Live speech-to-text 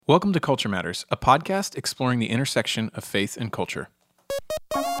Welcome to Culture Matters, a podcast exploring the intersection of faith and culture.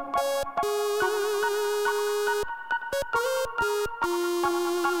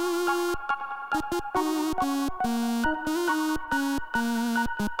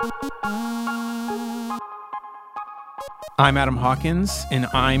 I'm Adam Hawkins, and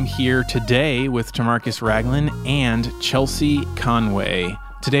I'm here today with Tamarcus Ragland and Chelsea Conway.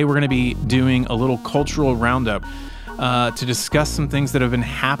 Today we're going to be doing a little cultural roundup to discuss some things that have been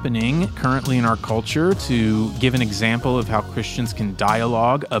happening currently in our culture, to give an example of how Christians can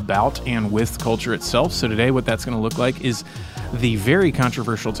dialogue about and with culture itself. So today what that's going to look like is the very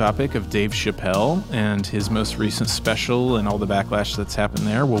controversial topic of Dave Chappelle and his most recent special and all the backlash that's happened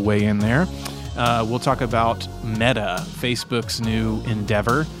there. We'll weigh in there. We'll talk about Meta, Facebook's new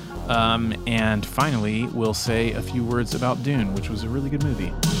endeavor. And finally, we'll say a few words about Dune, which was a really good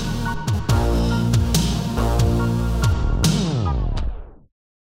movie.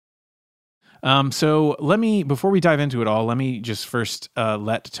 So before we dive into it all, let me just first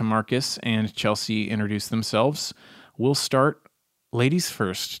let Tamarcus and Chelsea introduce themselves. We'll start ladies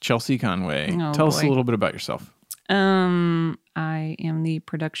first. Chelsea Conway, tell us a little bit about yourself. I am the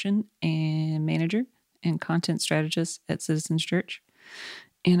production and manager and content strategist at Citizens Church,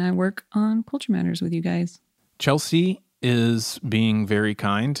 and I work on Culture Matters with you guys. Chelsea is being very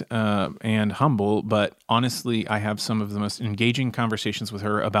kind and humble, but honestly, I have some of the most engaging conversations with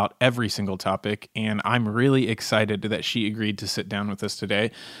her about every single topic, and I'm really excited that she agreed to sit down with us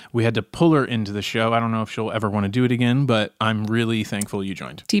today. We had to pull her into the show. I don't know if she'll ever want to do it again, but I'm really thankful you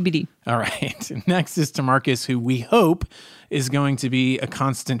joined. TBD. All right. Next is Tamarcus, who we hope is going to be a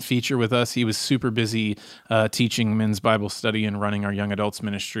constant feature with us. He was super busy teaching men's Bible study and running our young adults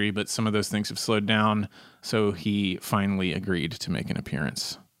ministry, but some of those things have slowed down, so he finally agreed to make an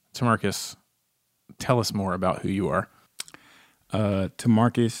appearance. Tamarcus, tell us more about who you are.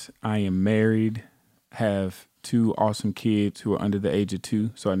 Tamarcus, I am married, have two awesome kids who are under the age of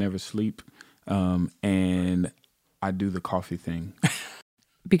 2, so I never sleep, and I do the coffee thing.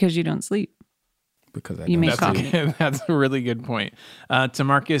 Because you don't sleep. Because you make coffee. That's a really good point.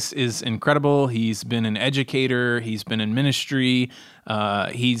 Tamarcus is incredible. He's been an educator. He's been in ministry.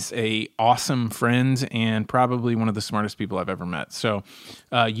 He's a awesome friend and probably one of the smartest people I've ever met. So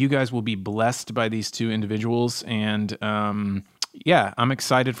you guys will be blessed by these two individuals. And I'm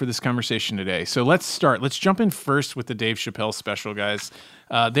excited for this conversation today. So let's start. Let's jump in first with the Dave Chappelle special, guys.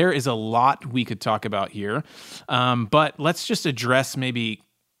 There is a lot we could talk about here, but let's just address maybe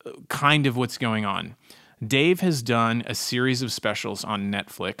kind of what's going on. Dave has done a series of specials on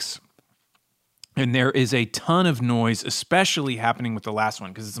Netflix, and there is a ton of noise, especially happening with the last one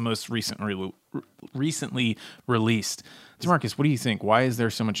because it's the most recently released. Tamarcus, what do you think? Why is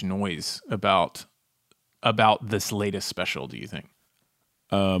there so much noise about this latest special, do you think?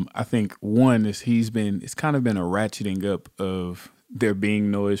 I think one is it's kind of been a ratcheting up of there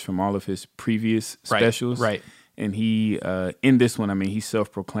being noise from all of his previous specials. Right. And he, in this one, he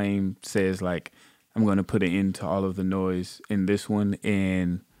self-proclaimed, says, like, I'm going to put an end to all of the noise in this one,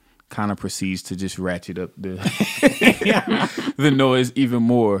 and kind of proceeds to just ratchet up the noise even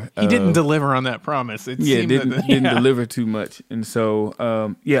more. He didn't deliver on that promise. Didn't deliver too much. And so,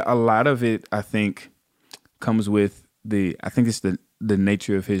 a lot of it, I think, comes with it's the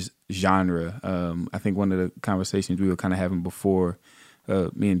nature of his genre. I think one of the conversations we were kind of having before,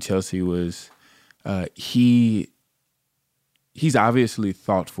 me and Chelsea, was he's obviously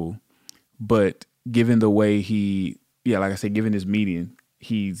thoughtful, but given the way given his medium,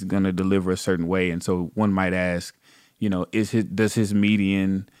 he's going to deliver a certain way. And so one might ask, does his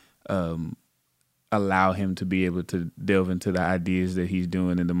median allow him to be able to delve into the ideas that he's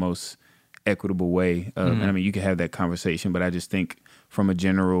doing in the most equitable way? And you can have that conversation, but I just think from a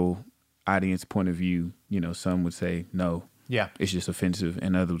general audience point of view, some would say no. Yeah, it's just offensive,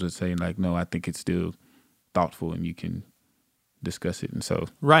 and others would say, like, no, I think it's still thoughtful, and you can discuss it. And so,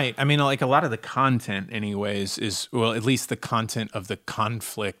 right. A lot of the content, anyways, is at least the content of the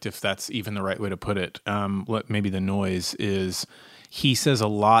conflict, if that's even the right way to put it. Maybe the noise is. He says a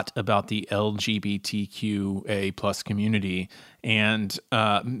lot about the LGBTQA plus community, and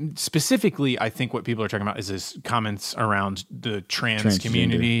specifically, I think what people are talking about is his comments around the transgender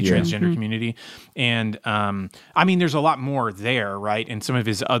community, and there's a lot more there, right? And some of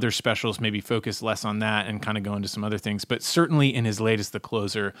his other specials maybe focus less on that and kind of go into some other things, but certainly in his latest, The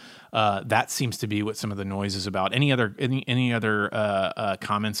Closer, that seems to be what some of the noise is about. Any other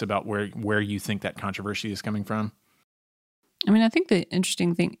comments about where you think that controversy is coming from? I think the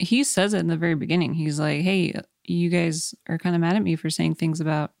interesting thing, he says it in the very beginning. He's like, hey, you guys are kind of mad at me for saying things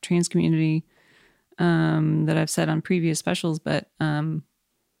about trans community that I've said on previous specials, but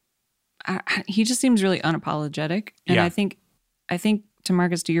he just seems really unapologetic. And Yeah. I think to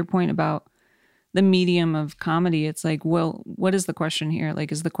Marcus, to your point about the medium of comedy, it's like, well, what is the question here?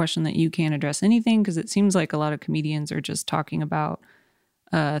 Like, is the question that you can't address anything? Because it seems like a lot of comedians are just talking about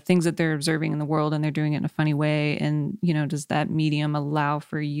things that they're observing in the world, and they're doing it in a funny way. And, you know, does that medium allow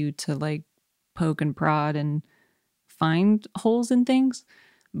for you to like poke and prod and find holes in things?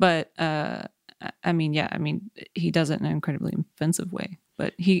 But I mean, he does it in an incredibly offensive way,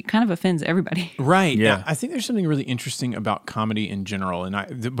 but he kind of offends everybody. Right. Yeah. I think there's something really interesting about comedy in general.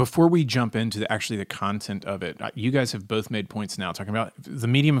 And before we jump into the content of it, you guys have both made points now talking about the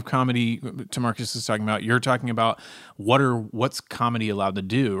medium of comedy. Tamarcus is talking about, you're talking about what's comedy allowed to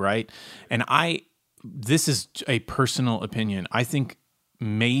do, right? And this is a personal opinion. I think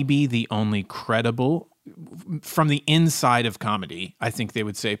maybe the only credible, from the inside of comedy, I think they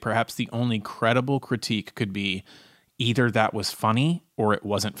would say perhaps the only credible critique could be either that was funny or it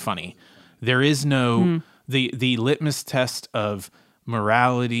wasn't funny. There is no the litmus test of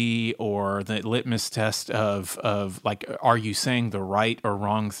morality or the litmus test of like, are you saying the right or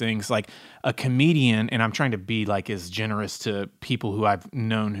wrong things? Like a comedian, and I'm trying to be like as generous to people who I've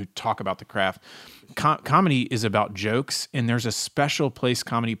known who talk about the craft. Comedy is about jokes, and there's a special place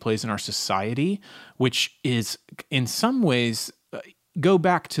comedy plays in our society, which is in some ways go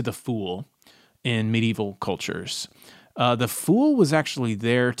back to the fool in medieval cultures. The fool was actually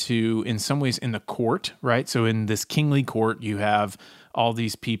there to, in some ways, in the court, right? So in this kingly court, you have all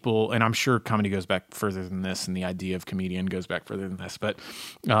these people, and I'm sure comedy goes back further than this, and the idea of comedian goes back further than this, but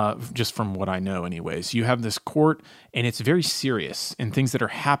just from what I know anyways, you have this court, and it's very serious, and things that are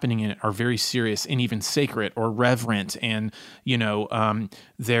happening in it are very serious and even sacred or reverent, and, you know,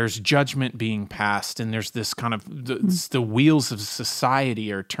 there's judgment being passed, and there's this kind of, the wheels of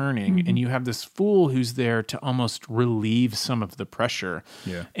society are turning, and you have this fool who's there to almost relieve some of the pressure.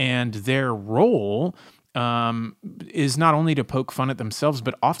 Yeah. And their role is not only to poke fun at themselves,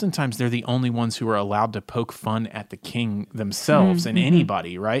 but oftentimes they're the only ones who are allowed to poke fun at the king themselves and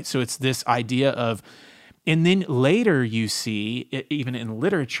anybody, right? So it's this idea of, and then later you see, even in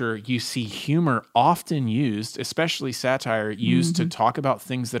literature, you see humor often used, especially satire, used to talk about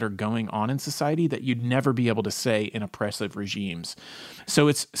things that are going on in society that you'd never be able to say in oppressive regimes. So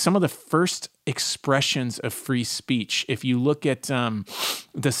it's some of the first expressions of free speech. If you look at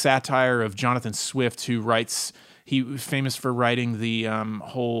the satire of Jonathan Swift, who writes, he was famous for writing the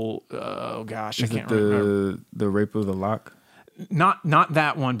whole, I can't remember. The Rape of the Lock? Not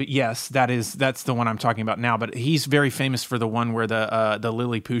that one, but yes, that's the one I'm talking about now. But he's very famous for the one where the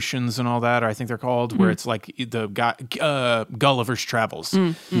Lilliputians and all that, or I think they're called, where it's like the guy Gulliver's Travels,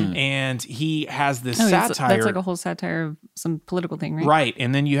 and he has this satire. That's like a whole satire of some political thing, right? Right,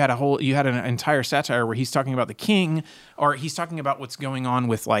 and then you had an entire satire where he's talking about the king, or he's talking about what's going on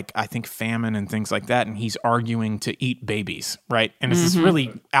with, like, I think famine and things like that, and he's arguing to eat babies, right? And it's this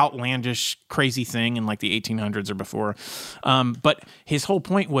really outlandish, crazy thing in like the 1800s or before. But his whole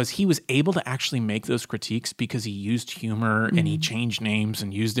point was he was able to actually make those critiques because he used humor and he changed names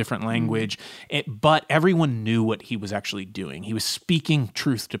and used different language. But everyone knew what he was actually doing. He was speaking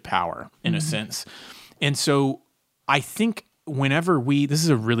truth to power in a sense. And so I think this is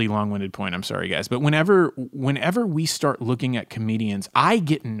a really long-winded point, I'm sorry guys, but whenever we start looking at comedians, I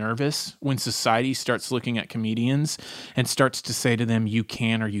get nervous when society starts looking at comedians and starts to say to them, you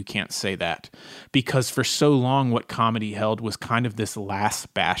can or you can't say that. Because for so long, what comedy held was kind of this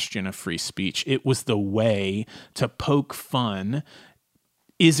last bastion of free speech. It was the way to poke fun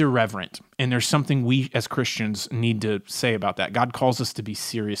is irreverent. And there's something we as Christians need to say about that. God calls us to be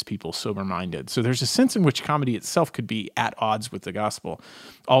serious people, sober-minded. So there's a sense in which comedy itself could be at odds with the gospel,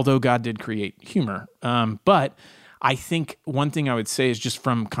 although God did create humor. But I think one thing I would say is just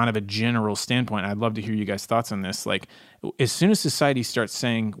from kind of a general standpoint, I'd love to hear you guys' thoughts on this. Like, as soon as society starts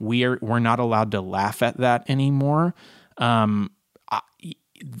saying we're not allowed to laugh at that anymore, I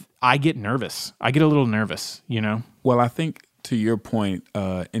get nervous. I get a little nervous, you know? Well, I think to your point,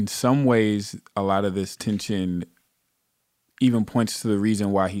 in some ways, a lot of this tension even points to the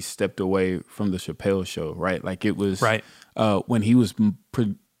reason why he stepped away from the Chappelle Show, right? Like it was right. When he was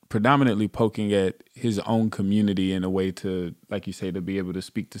predominantly poking at his own community in a way to, like you say, to be able to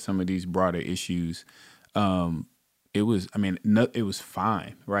speak to some of these broader issues. It was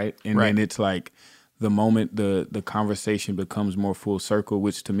fine, right? And then it's like the moment the conversation becomes more full circle,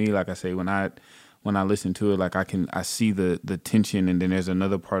 which to me, like I say, when I listen to it, like I see the tension, and then there's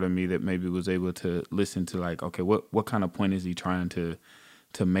another part of me that maybe was able to listen to, like, okay, what kind of point is he trying to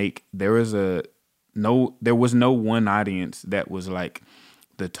make? There was no one audience that was like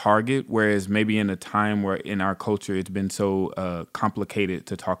the target, whereas maybe in a time where in our culture it's been so complicated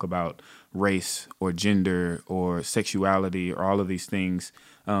to talk about race or gender or sexuality or all of these things,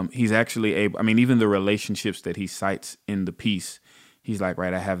 he's actually able, I mean, even the relationships that he cites in the piece, he's like,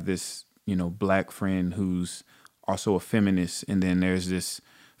 right, I have this, black friend who's also a feminist, and then there's this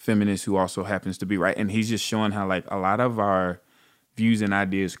feminist who also happens to be right. And he's just showing how like a lot of our views and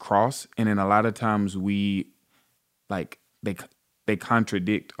ideas cross, and then a lot of times we like they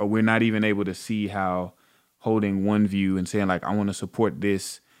contradict, or we're not even able to see how holding one view and saying like I want to support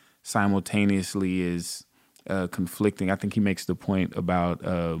this simultaneously is conflicting. I think he makes the point about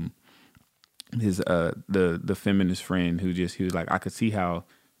his the feminist friend he was like, I could see how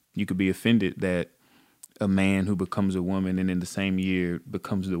you could be offended that a man who becomes a woman and in the same year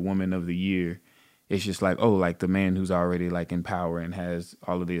becomes the woman of the year. It's just like, oh, like the man who's already like in power and has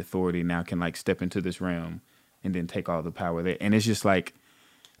all of the authority now can like step into this realm and then take all the power there. And it's just like,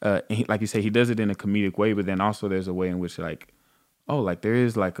 like you say, he does it in a comedic way, but then also there's a way in which like, oh, like there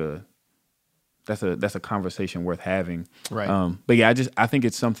is like that's a conversation worth having. Right. But yeah, I think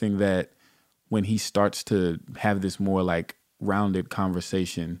it's something that when he starts to have this more like rounded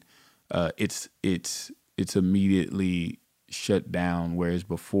conversation, it's immediately shut down. Whereas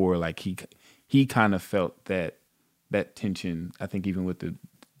before, like he kind of felt that tension. I think even with the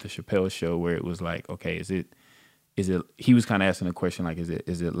Chappelle show, where it was like, okay, is it? He was kind of asking a question like, is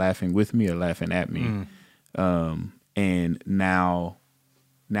it laughing with me or laughing at me? And now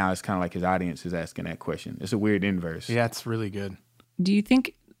it's kind of like his audience is asking that question. It's a weird inverse. Yeah, it's really good. Do you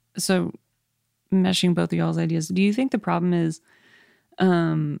think, so meshing both of y'all's ideas, do you think the problem is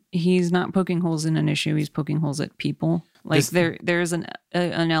he's not poking holes in an issue, he's poking holes at people? Like there's an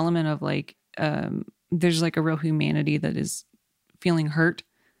element of like, there's like a real humanity that is feeling hurt.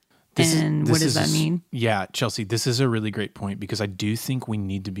 What does that mean? Yeah, Chelsea, this is a really great point, because I do think we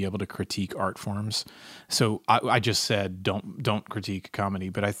need to be able to critique art forms. So I just said don't critique comedy,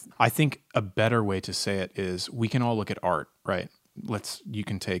 but I think a better way to say it is we can all look at art, right? Let's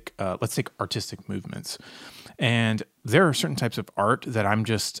take artistic movements, and there are certain types of art that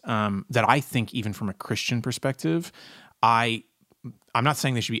that I think even from a Christian perspective, I'm not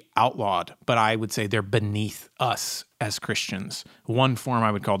saying they should be outlawed, but I would say they're beneath us as Christians. One form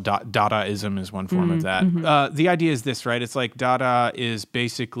I would call Dadaism is one form of that. Mm-hmm. The idea is this, right? It's like Dada is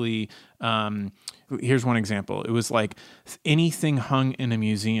basically, here's one example. It was like anything hung in a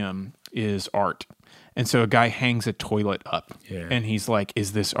museum is art. And so a guy hangs a toilet up and he's like,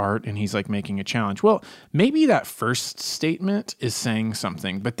 is this art? And he's like making a challenge. Well, maybe that first statement is saying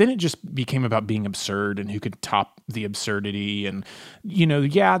something, but then it just became about being absurd and who could top the absurdity. And,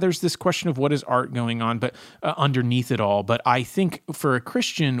 there's this question of what is art going on, but underneath it all. But I think for a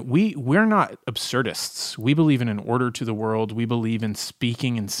Christian, we're not absurdists. We believe in an order to the world. We believe in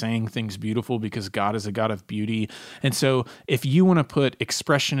speaking and saying things beautiful because God is a God of beauty. And so if you want to put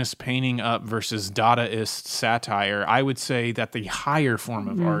expressionist painting up versus Dadaist satire, I would say that the higher form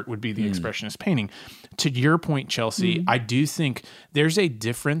of art would be the expressionist painting. To your point, Chelsea, I do think there's a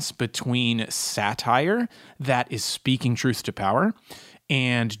difference between satire that is speaking truth to power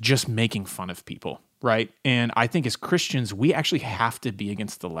and just making fun of people, right? And I think as Christians, we actually have to be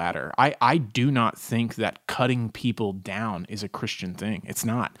against the latter. I do not think that cutting people down is a Christian thing. It's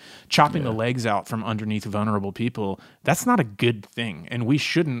not. Chopping the legs out from underneath vulnerable people, that's not a good thing. And we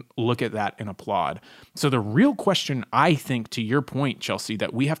shouldn't look at that and applaud. So the real question, I think, to your point, Chelsea,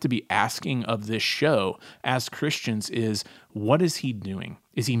 that we have to be asking of this show as Christians is, what is he doing?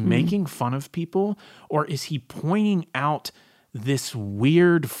 Is he making fun of people, or is he pointing out this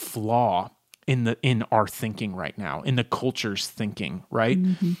weird flaw in our thinking right now, in the culture's thinking, right?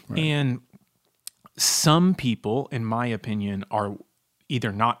 Right? And some people, in my opinion, are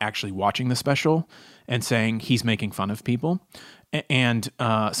either not actually watching the special and saying he's making fun of people, and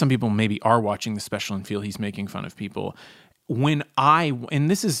some people maybe are watching the special and feel he's making fun of people. And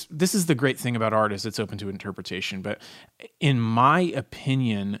this is the great thing about art, is it's open to interpretation. But in my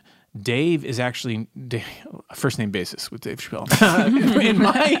opinion, Dave is actually first name basis with Dave Chappelle. In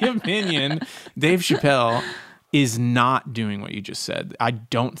my opinion, Dave Chappelle is not doing what you just said. I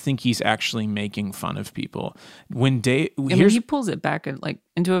don't think he's actually making fun of people. He pulls it back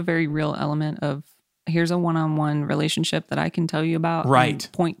into a very real element of, here's a one-on-one relationship that I can tell you about, right?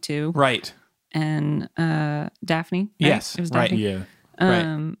 And point to, right? And Daphne, right? Yes, it was Daphne. Right, yeah,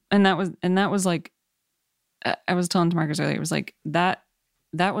 right. And that was like, I was telling to Marcus earlier, it was like that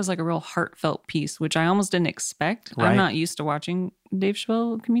was like a real heartfelt piece, which I almost didn't expect. Right. I'm not used to watching Dave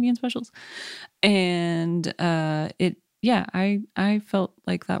Chappelle comedian specials. And I felt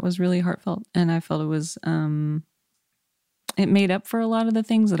like that was really heartfelt. And I felt it was it made up for a lot of the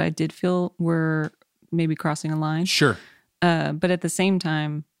things that I did feel were maybe crossing a line. Sure. But at the same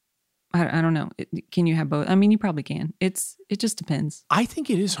time, I don't know. Can you have both? I mean, you probably can. It just depends. I think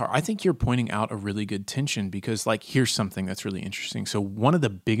it is hard. I think you're pointing out a really good tension because, like, here's something that's really interesting. So one of the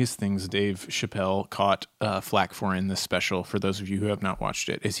biggest things Dave Chappelle caught flack for in this special, for those of you who have not watched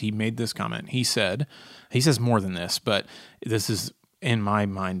it, is he made this comment. He says more than this, but this is, in my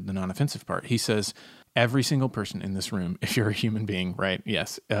mind, the non-offensive part. He says, every single person in this room, if you're a human being, right?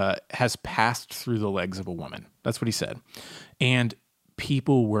 Yes, has passed through the legs of a woman. That's what he said. And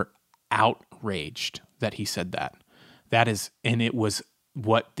people were outraged that he said that. And it was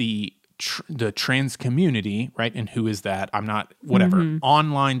what the trans community, right? And who is that? I'm not, whatever,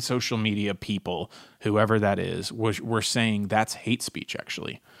 online social media people, whoever that is, were saying that's hate speech,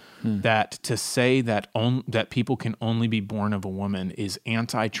 actually. That to say that that people can only be born of a woman is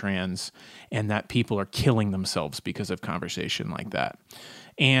anti-trans, and that people are killing themselves because of conversation like that.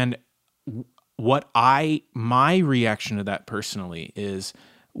 And my reaction to that personally is,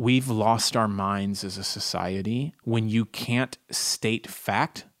 we've lost our minds as a society when you can't state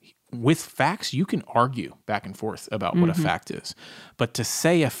fact. With facts, you can argue back and forth about what a fact is. But to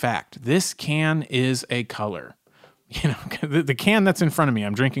say a fact, this can is a color. The can that's in front of me,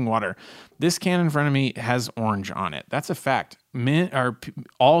 I'm drinking water. This can in front of me has orange on it. That's a fact.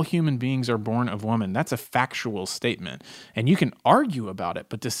 All human beings are born of woman. That's a factual statement. And you can argue about it,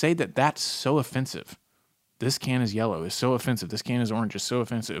 but to say that that's so offensive, this can is yellow is so offensive, this can is orange is so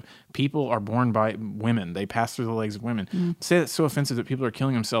offensive, people are born by women, they pass through the legs of women, say that's so offensive that people are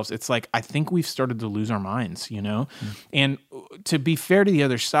killing themselves, it's like, I think we've started to lose our minds, And to be fair to the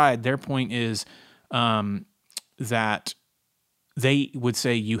other side, their point is that they would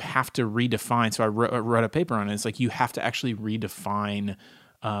say you have to redefine. So I wrote a paper on it. It's like you have to actually redefine.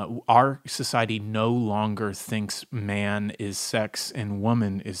 Our society no longer thinks man is sex and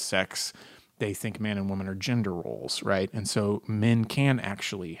woman is sex. They think man and woman are gender roles, right? And so men can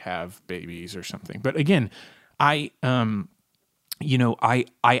actually have babies or something. But again, I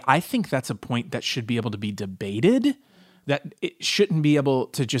think that's a point that should be able to be debated. That it shouldn't be able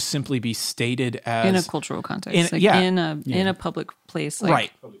to just simply be stated as in a cultural context, in a public place, like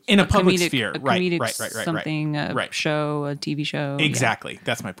right, in a public sphere, right, something, show, a TV show. Exactly,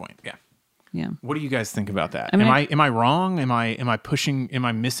 that's my point. Yeah. Yeah. What do you guys think about that? I mean, am I wrong? Am I pushing? Am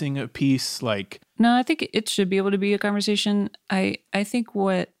I missing a piece? Like, no, I think it should be able to be a conversation. I think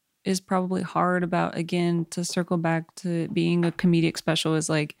what is probably hard about, again, to circle back to being a comedic special, is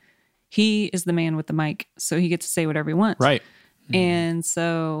like, he is the man with the mic, so he gets to say whatever he wants. Right. And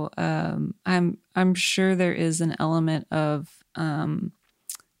so I'm sure there is an element of, and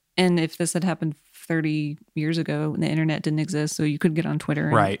if this had happened 30 years ago, the internet didn't exist, so you could get on Twitter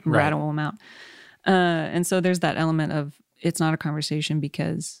and rattle them out. And so there's that element of, it's not a conversation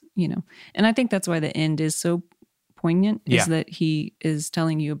because, and I think that's why the end is so poignant, is that he is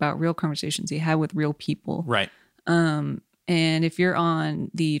telling you about real conversations he had with real people. Right. And if you're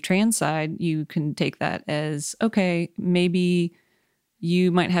on the trans side, you can take that as, okay, maybe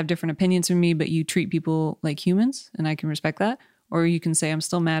you might have different opinions from me, but you treat people like humans, and I can respect that. Or you can say, I'm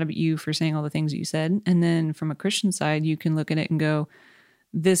still mad at you for saying all the things that you said. And then from a Christian side, you can look at it and go,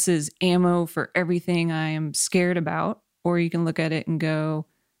 this is ammo for everything I am scared about. Or you can look at it and go,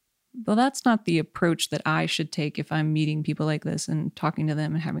 well, that's not the approach that I should take if I'm meeting people like this and talking to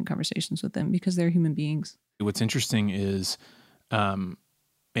them and having conversations with them, because they're human beings. What's interesting is, and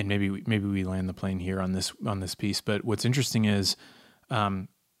maybe we land the plane here on this piece, but what's interesting is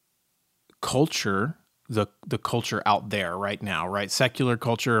culture, the culture out there right now, right? Secular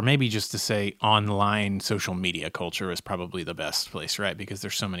culture, or maybe just to say online social media culture is probably the best place, right? Because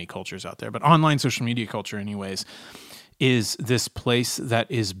there's so many cultures out there. But online social media culture, anyways, is this place that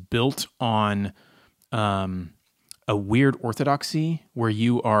is built on a weird orthodoxy where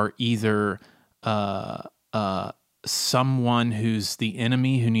you are either someone who's the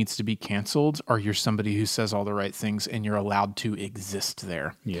enemy who needs to be canceled, or you're somebody who says all the right things and you're allowed to exist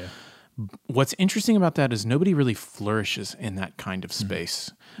there. Yeah. What's interesting about that is nobody really flourishes in that kind of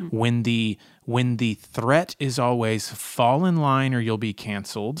space. Mm-hmm. When the threat is always fall in line or you'll be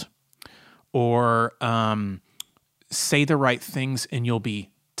canceled, or say the right things and you'll be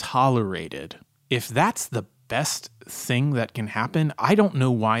tolerated. If that's the best thing that can happen, I don't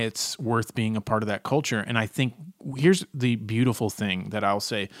know why it's worth being a part of that culture. And I think here's the beautiful thing that I'll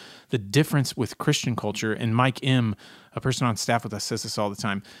say. The difference with Christian culture, and Mike M., a person on staff with us, says this all the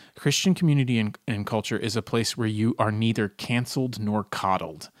time. Christian community and culture is a place where you are neither canceled nor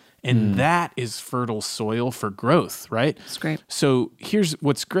coddled. And that is fertile soil for growth, right? It's great. So here's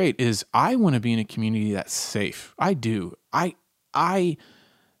what's great is I want to be in a community that's safe. I do. I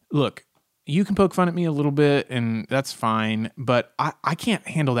look, you can poke fun at me a little bit and that's fine, but I can't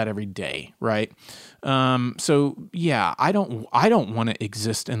handle that every day, right? So yeah, I don't want to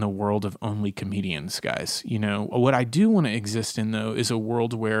exist in the world of only comedians, guys. You know, what I do want to exist in though is a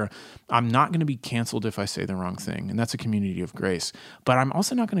world where I'm not going to be canceled if I say the wrong thing, and that's a community of grace. But I'm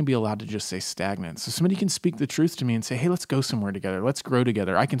also not going to be allowed to just say stagnant. So somebody can speak the truth to me and say, hey, let's go somewhere together. Let's grow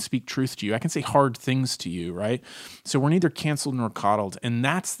together. I can speak truth to you. I can say hard things to you, right? So we're neither canceled nor coddled. And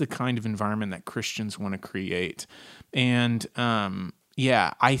that's the kind of environment that Christians want to create. And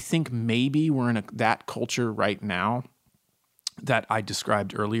yeah, I think maybe we're in that culture right now that I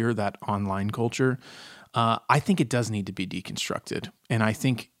described earlier, that online culture. I think it does need to be deconstructed. And I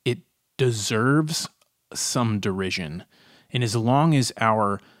think it deserves some derision. And as long as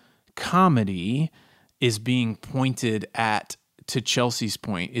our comedy is being pointed at, to Chelsea's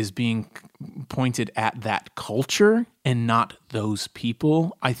point, is being pointed at that culture and not those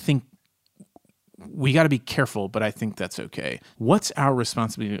people, I think we got to be careful, but I think that's okay. What's our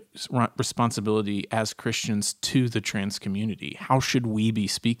responsibility as Christians to the trans community? How should we be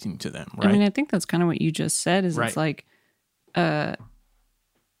speaking to them, right? I mean, I think that's kind of what you just said is It's like,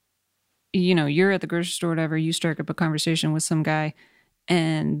 you know, you're at the grocery store, whatever, you strike up a conversation with some guy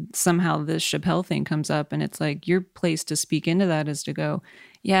and somehow this Chappelle thing comes up and it's like your place to speak into that is to go,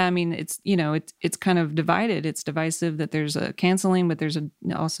 yeah, I mean, it's, you know, it's kind of divided. It's divisive that there's a canceling, but there's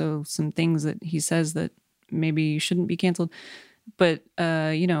also some things that he says that maybe shouldn't be canceled. But,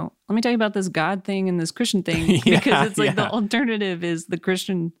 you know, let me tell you about this God thing and this Christian thing, because it's like the alternative is the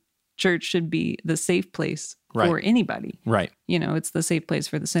Christian church should be the safe place for anybody. Right. You know, it's the safe place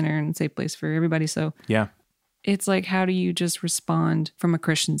for the sinner and safe place for everybody. So yeah, it's like, how do you just respond from a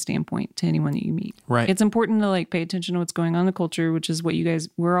Christian standpoint to anyone that you meet? Right. It's important to like pay attention to what's going on in the culture, which is what you guys,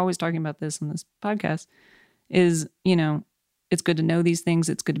 we're always talking about this on this podcast is, you know, it's good to know these things.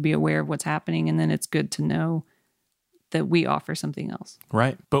 It's good to be aware of what's happening. And then it's good to know that we offer something else.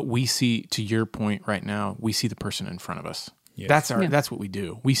 Right. But we see, to your point right now, we see the person in front of us. Yes. That's what we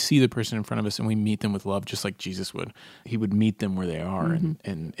do. We see the person in front of us and we meet them with love, just like Jesus would. He would meet them where they are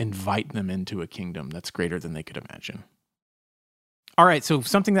and invite them into a kingdom that's greater than they could imagine. All right. So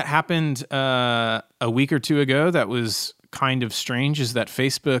something that happened a week or two ago that was kind of strange is that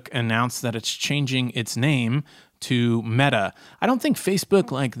Facebook announced that it's changing its name to Meta. I don't think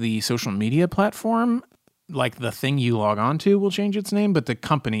Facebook, like the social media platform, like the thing you log on to, will change its name, but the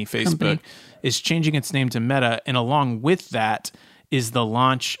company, Facebook, is changing its name to Meta. And along with that is the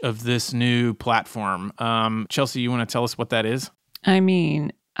launch of this new platform. Chelsea, you want to tell us what that is? I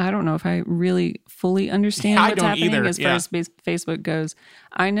mean, I don't know if I really fully understand what's happening as far as Facebook goes.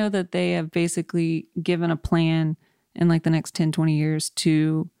 I know that they have basically given a plan in like the next 10, 20 years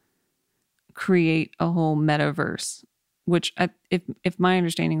to create a whole metaverse, which if my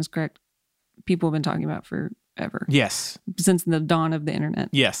understanding is correct, people have been talking about forever. Yes. Since the dawn of the internet.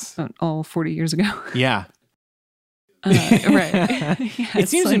 Yes. All 40 years ago. Yeah. Right. It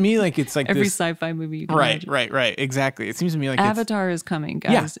seems to me like it's like every this sci-fi movie you can imagine. Right. Exactly. It seems to me like Avatar is coming,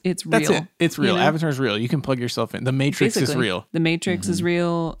 guys. Yeah, it's real. That's it. It's real. You know? Avatar is real. You can plug yourself in. The Matrix is real. The Matrix is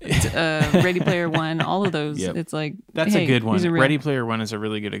real. Ready Player One, all of those. Yep. It's like, that's a good one. Ready Player One is a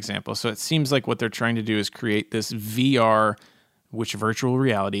really good example. So it seems like what they're trying to do is create this VR, which virtual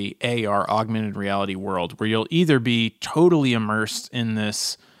reality, AR, augmented reality world, where you'll either be totally immersed in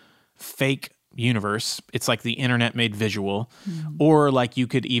this fake universe, it's like the internet made visual, or like you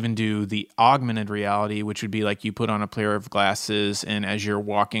could even do the augmented reality, which would be like you put on a pair of glasses and as you're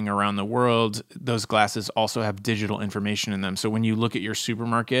walking around the world, those glasses also have digital information in them. So when you look at your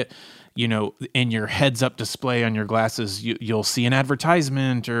supermarket, you know, in your heads up display on your glasses, you'll see an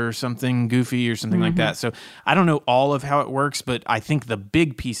advertisement or something goofy or something like that. So I don't know all of how it works, but I think the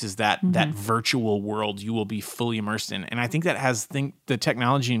big piece is that that virtual world you will be fully immersed in. And I think that has the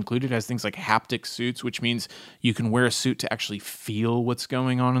technology included has things like haptic suits, which means you can wear a suit to actually feel what's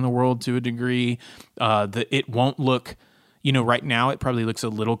going on in the world to a degree. It won't look... You know, right now it probably looks a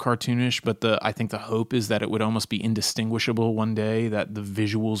little cartoonish, but I think the hope is that it would almost be indistinguishable one day, that the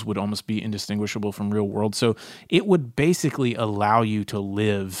visuals would almost be indistinguishable from real world. So it would basically allow you to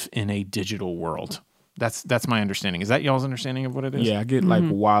live in a digital world. That's my understanding. Is that y'all's understanding of what it is? Yeah, I get like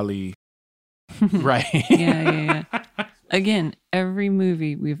WALL-E. Right. Yeah. Again, every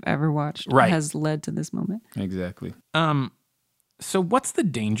movie we've ever watched Right. has led to this moment. Exactly. So what's the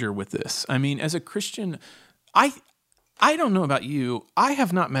danger with this? I mean, as a Christian, I don't know about you. I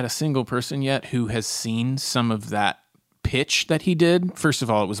have not met a single person yet who has seen some of that pitch that he did. First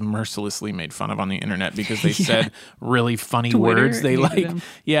of all, it was mercilessly made fun of on the internet because they said really funny Twitter words. They hated him.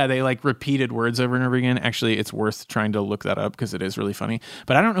 they repeated words over and over again. Actually, it's worth trying to look that up because it is really funny.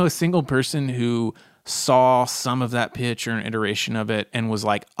 But I don't know a single person who saw some of that pitch or an iteration of it and was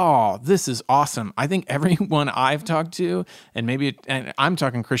like, oh, this is awesome. I think everyone I've talked to, and I'm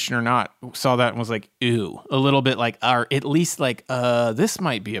talking Christian or not, saw that and was like, ew, a little bit like, or at least like, this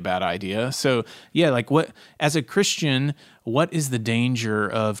might be a bad idea. So yeah, like what, as a Christian, what is the danger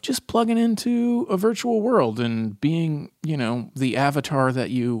of just plugging into a virtual world and being, the avatar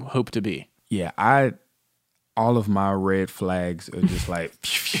that you hope to be? Yeah, all of my red flags are just like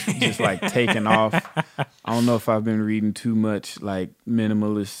taking off. I don't know if I've been reading too much like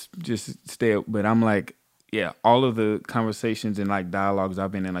minimalist, just stay up, but I'm like, yeah, all of the conversations and like dialogues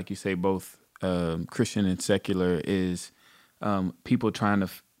I've been in, like you say, both Christian and secular, is people trying to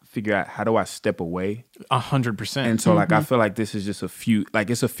figure out, how do I step away? 100%. And so like, I feel like this is just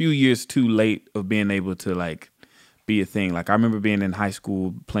it's a few years too late of being able to like be a thing. Like I remember being in high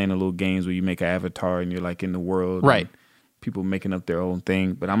school playing a little games where you make an avatar and you're like in the world, right? People making up their own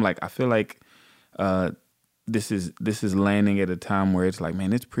thing. But I'm like, I feel like this is landing at a time where it's like,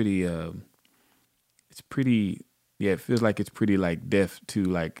 man, it feels like it's pretty like deaf to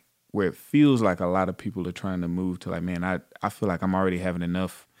like where it feels like a lot of people are trying to move to like, man, I feel like I'm already having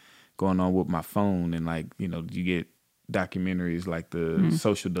enough going on with my phone. And like, you get documentaries like the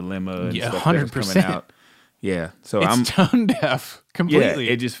Social Dilemma and stuff 100%. that's coming out. Yeah, so I'm tone deaf completely.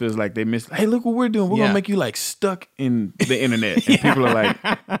 Yeah, it just feels like they missed. Hey, look what we're doing. We're gonna make you like stuck in the internet, and people are like,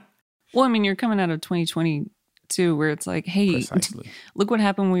 well, I mean, you're coming out of 2022 where it's like, hey, precisely. Look what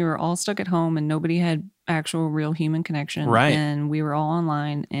happened. We were all stuck at home and nobody had actual real human connection, right? And we were all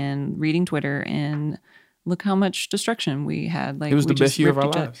online and reading Twitter, and look how much destruction we had. Like, it was the best year of our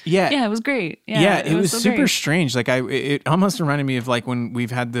lives. Yeah, it was great. Yeah, it was so super great. strange. Like it almost reminded me of like when we've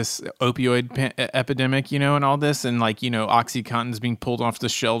had this opioid epidemic, and all this, and like OxyContin's being pulled off the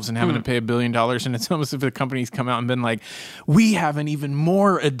shelves and having to pay $1 billion, and it's almost as if the company's come out and been like, we have an even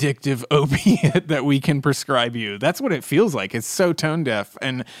more addictive opiate that we can prescribe you. That's what it feels like. It's so tone deaf,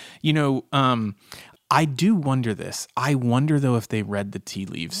 and I do wonder this. I wonder, though, if they read the tea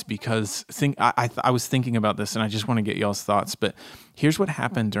leaves, because I was thinking about this, and I just want to get y'all's thoughts. But here's what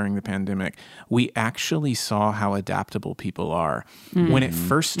happened during the pandemic. We actually saw how adaptable people are. When it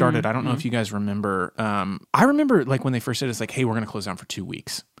first started, I don't know if you guys remember. I remember like when they first said, it's like, hey, we're going to close down for 2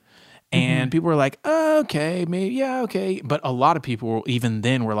 weeks. And people were like, oh, okay, maybe, yeah, okay. But a lot of people even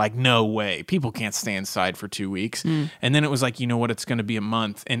then were like, no way. People can't stay inside for 2 weeks. And then it was like, you know what, it's going to be a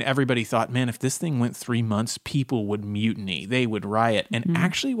month. And everybody thought, man, if this thing went 3 months, people would mutiny. They would riot. And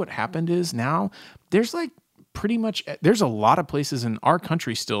actually what happened is now there's like there's a lot of places in our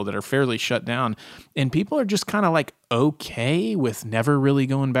country still that are fairly shut down. And people are just kind of like okay with never really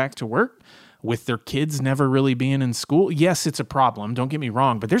going back to work, with their kids never really being in school. Yes, it's a problem. Don't get me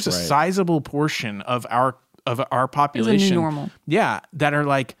wrong, but there's a sizable portion of our population, it's a new normal. Yeah, that are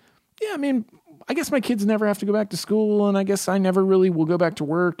like, yeah, I mean, I guess my kids never have to go back to school, and I guess I never really will go back to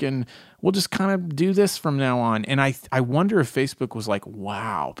work, and we'll just kind of do this from now on. And I wonder if Facebook was like,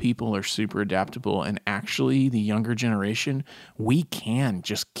 wow, people are super adaptable, and actually the younger generation, we can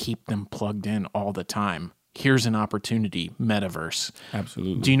just keep them plugged in all the time. Here's an opportunity, metaverse.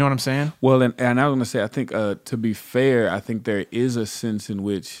 Absolutely. Do you know what I'm saying? Well, and I was going to say, I think to be fair, I think there is a sense in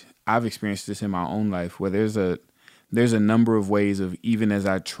which I've experienced this in my own life where there's a number of ways of, even as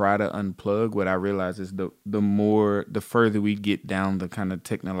I try to unplug, what I realize is the further we get down the kind of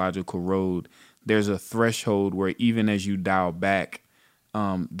technological road, there's a threshold where even as you dial back,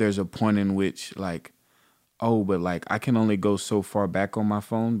 there's a point in which like, oh, but like I can only go so far back on my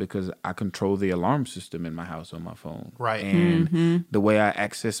phone because I control the alarm system in my house on my phone. Right. And the way I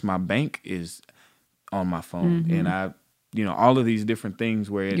access my bank is on my phone. And I, all of these different things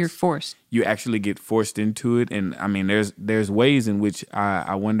where it's, you're forced. You actually get forced into it. And I mean, there's ways in which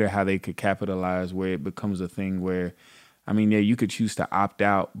I wonder how they could capitalize where it becomes a thing where, I mean, yeah, you could choose to opt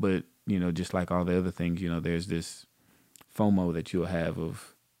out, but, just like all the other things, there's this FOMO that you'll have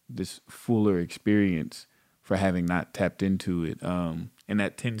of this fuller experience for having not tapped into it. And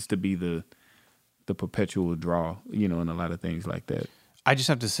that tends to be the perpetual draw, in a lot of things like that. I just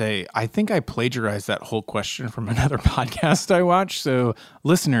have to say, I think I plagiarized that whole question from another podcast I watched. So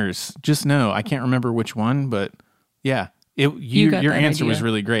listeners, just know, I can't remember which one, but yeah, your answer was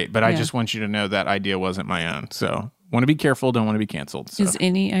really great. But I just want you to know that idea wasn't my own. So Want to be careful, don't want to be canceled. So. Is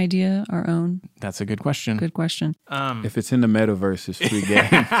any idea our own? That's a good question. Good question. If it's in the metaverse, it's free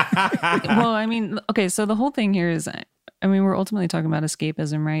game. Well, I mean, okay, so the whole thing here is, I mean, we're ultimately talking about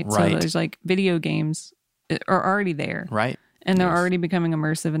escapism, right? Right. So there's like video games are already there. Right. And they're already becoming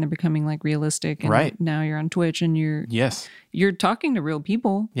immersive and they're becoming like realistic. And Right. now you're on Twitch and you're talking to real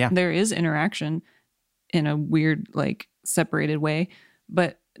people. Yeah. There is interaction in a weird, like separated way.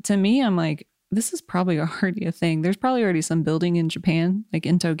 But to me, I'm like, this is probably already a thing. There's probably already some building in Japan, like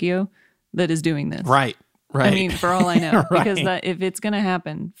in Tokyo, that is doing this. Right. Right. I mean, for all I know, Right. because if it's going to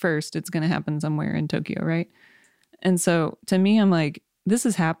happen first, it's going to happen somewhere in Tokyo, right? And so to me, I'm like, this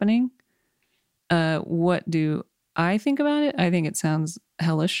is happening. What do I think about it? I think it sounds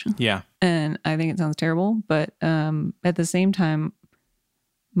hellish Yeah. and I think it sounds terrible. But at the same time,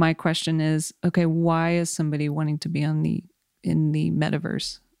 my question is, okay, why is somebody wanting to be in the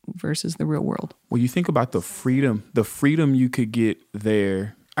metaverse versus the real world? Well, you think about the freedom you could get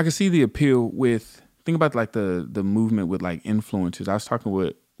there. I can see the appeal with, think about like the movement with like influencers. I was talking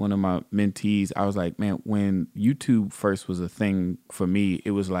with one of my mentees. I was like, man, when YouTube first was a thing for me,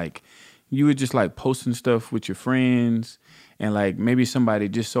 it was like, you were just like posting stuff with your friends and like maybe somebody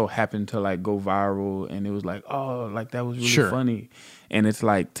just so happened to like go viral and it was like, oh, like that was really Sure. funny. And it's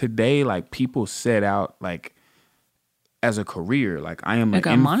like today, like people set out like as a career, like I am It an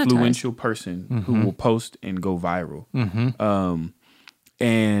got monetized. influential person who will post and go viral. Mm-hmm.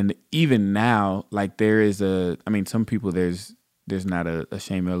 And even now, like there is some people there's not a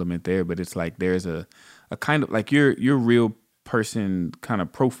shame element there, but it's like there's a kind of like your real person kind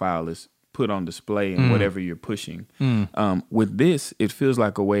of profile is put on display in whatever you're pushing. With this, it feels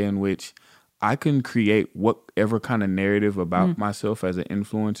like a way in which I can create whatever kind of narrative about myself as an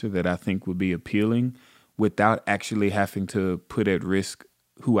influencer that I think would be appealing without actually having to put at risk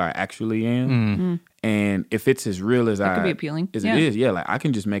who I actually am. And if it's as real as That could be appealing. as Yeah. it is, yeah, like I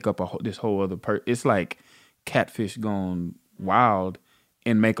can just make up this whole other it's like Catfish gone wild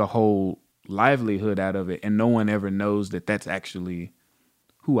and make a whole livelihood out of it, and no one ever knows that that's actually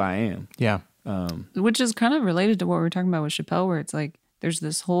who I am. Yeah. Which is kind of related to what we were talking about with Chappelle, where it's like there's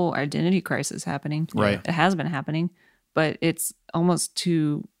this whole identity crisis happening. Right. It has been happening, but it's almost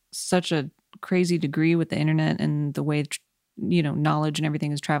to such a crazy degree with the internet and the way knowledge and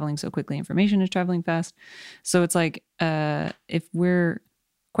everything is traveling so quickly, information is traveling fast. So it's like if we're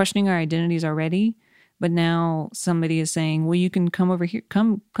questioning our identities already, but now somebody is saying, well, you can come over here,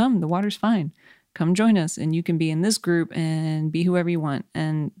 come, the water's fine. Come join us and you can be in this group and be whoever you want.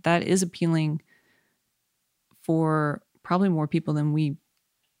 And that is appealing for probably more people than we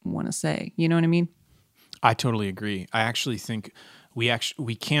want to say. You know what I mean? I totally agree. I actually think we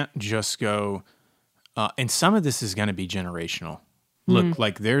can't just go, and some of this is going to be generational. Look,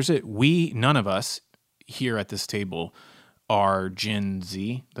 like none of us here at this table are Gen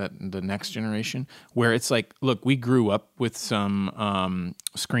Z, the next generation, where it's like, look, we grew up with some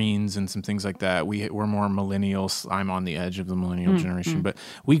screens and some things like that. We're more millennials. I'm on the edge of the millennial generation, but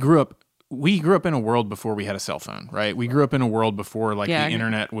we grew up in a world before we had a cell phone, right? We grew up in a world before the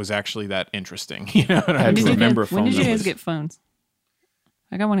internet was actually that interesting. You know what I mean? When did you guys get phones?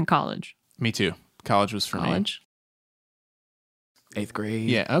 I got one in college. Me too. College was for me. 8th grade.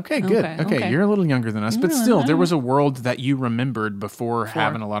 Yeah. Okay, good. Okay. You're a little younger than us, but still, there was a world that you remembered before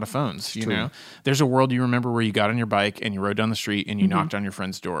having a lot of phones. You know, there's a world you remember where you got on your bike and you rode down the street and you knocked on your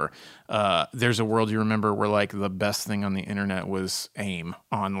friend's door. There's a world you remember where like the best thing on the internet was AIM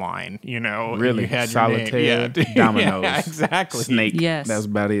online. You know, really, you had Solitaire, Dominoes, yeah, exactly, Snake. Yes, that's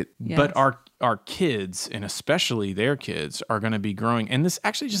about it. Yes. But our kids, and especially their kids, are going to be growing. And this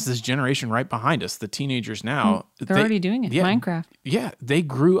actually just this generation right behind us, the teenagers now. They're already doing it. Yeah, Minecraft. Yeah. They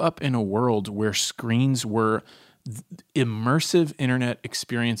grew up in a world where screens were immersive internet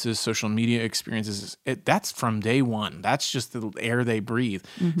experiences, social media experiences. That's from day one. That's just the air they breathe.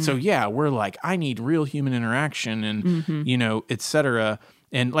 So yeah, we're like, I need real human interaction and, et cetera.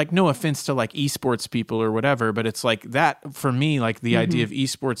 And like, no offense to like esports people or whatever, but it's like that for me, like the idea of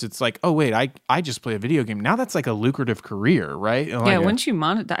esports, it's like, oh wait, I just play a video game. Now that's like a lucrative career, right? Like, once you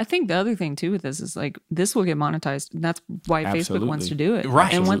monetize, I think the other thing too with this is like, this will get monetized. And that's why Facebook wants to do it.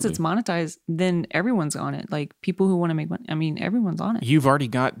 Right. And once it's monetized, then everyone's on it. Like people who want to make money, I mean, everyone's on it. You've already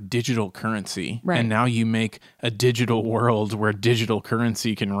got digital currency. Right. And now you make a digital world where digital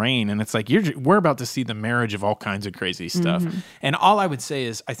currency can reign. And it's like, we're about to see the marriage of all kinds of crazy stuff. And all I would say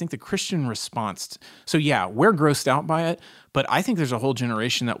is, I think the Christian response, so yeah, we're grossed out by it, but I think there's a whole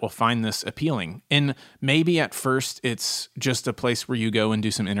generation that will find this appealing. And maybe at first it's just a place where you go and do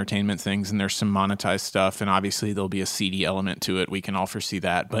some entertainment things and there's some monetized stuff. And obviously there'll be a seedy element to it. We can all foresee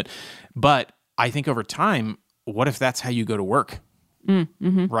that. But I think over time, what if that's how you go to work?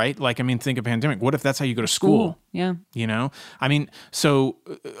 Right? Like, I mean, think of pandemic. What if that's how you go to school? Yeah. You know? I mean, so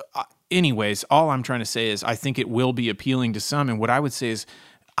anyways, all I'm trying to say is I think it will be appealing to some. And what I would say is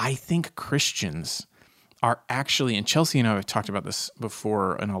I think Christians are actually, and Chelsea and I have talked about this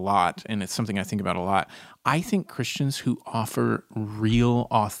before and a lot, and it's something I think about a lot. I think Christians who offer real,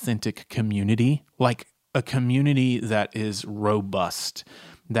 authentic community, like a community that is robust,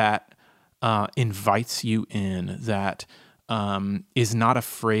 that invites you in, that is not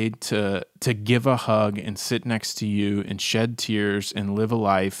afraid to give a hug and sit next to you and shed tears and live a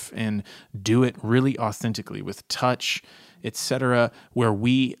life and do it really authentically with touch, etc., where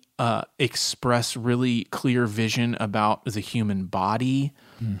we express really clear vision about the human body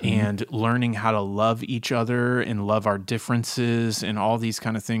and learning how to love each other and love our differences and all these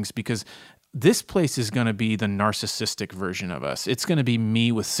kind of things, because this place is going to be the narcissistic version of us. It's going to be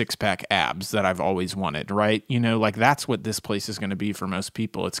me with six-pack abs that I've always wanted, right? You know, like that's what this place is going to be for most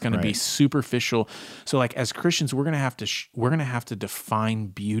people. It's going to be superficial. So like as Christians, we're going to have to define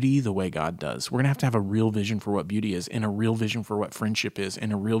beauty the way God does. We're going to have a real vision for what beauty is, and a real vision for what friendship is,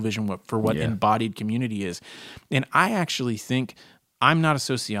 and a real vision for what embodied community is. And I actually think, I'm not a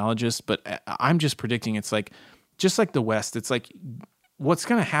sociologist, but I'm just predicting it's like, just like the West, it's like, what's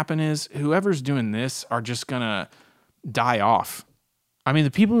going to happen is whoever's doing this are just going to die off. I mean, the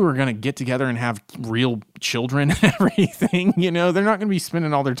people who are going to get together and have real children and everything, you know, they're not going to be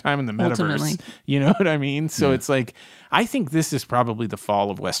spending all their time in the metaverse. Ultimately. You know what I mean? So it's like, I think this is probably the fall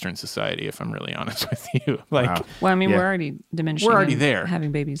of Western society, if I'm really honest with you. Like, well, I mean, we're already diminishing. We're already and there.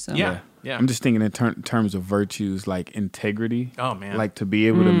 having babies. So yeah. I'm just thinking in terms of virtues like integrity. Oh, man. Like to be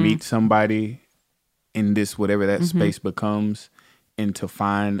able to meet somebody in this, whatever that space becomes, and to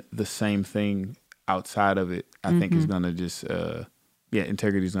find the same thing outside of it, I think is going to just,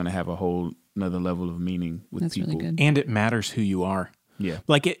 integrity is going to have a whole another level of meaning with That's people. really good. And it matters who you are. Yeah.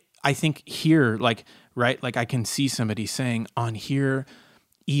 Like I think here, like, right, like I can see somebody saying on here,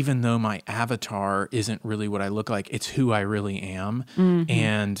 even though my avatar isn't really what I look like, it's who I really am.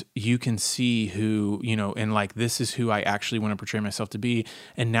 And you can see who, you know, and like, this is who I actually want to portray myself to be.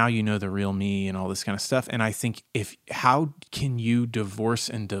 And now you know the real me and all this kind of stuff. And I think how can you divorce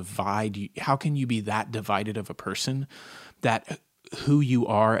and divide? How can you be that divided of a person that who you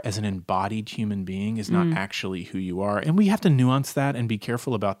are as an embodied human being is not actually who you are? And we have to nuance that and be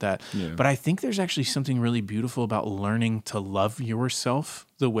careful about that. Yeah. But I think there's actually something really beautiful about learning to love yourself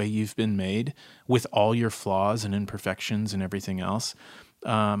the way you've been made with all your flaws and imperfections and everything else.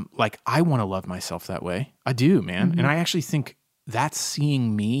 Like I want to love myself that way. I do, man. And I actually think that's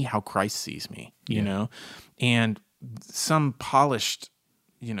seeing me how Christ sees me, you know, and some polished,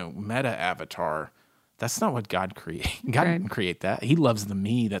 you know, meta avatar. That's not what God created. God didn't create that. He loves the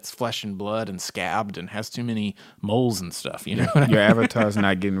me that's flesh and blood and scabbed and has too many moles and stuff. You know, your avatar's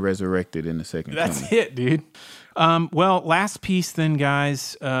not getting resurrected in the second coming. That's it, dude. Well, last piece then,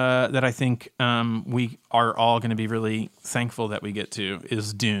 guys, that I think we are all going to be really thankful that we get to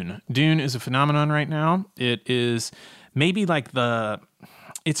is Dune. Dune is a phenomenon right now. It is maybe like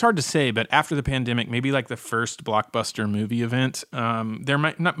it's hard to say, but after the pandemic, maybe like the first blockbuster movie event. There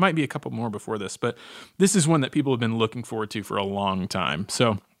might be a couple more before this, but this is one that people have been looking forward to for a long time.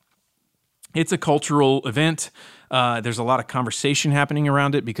 So it's a cultural event. There's a lot of conversation happening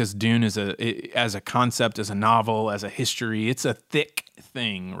around it because Dune is as a concept, as a novel, as a history, it's a thick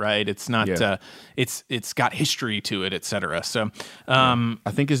thing, right? It's not. It's got history to it, etc. So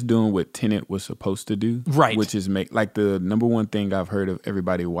I think it's doing what Tenet was supposed to do, right? Which is make like the number one thing I've heard of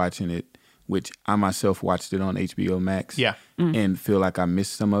everybody watching it, which I myself watched it on HBO Max, and feel like I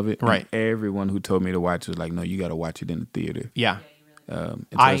missed some of it. Right. And everyone who told me to watch was like, "No, you got to watch it in the theater." Yeah.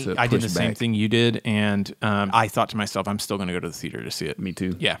 I did the same thing you did, and I thought to myself, I'm still going to go to the theater to see it. Me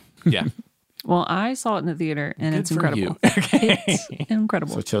too. Yeah. Well, I saw it in the theater, and it's for incredible. you. Okay. It's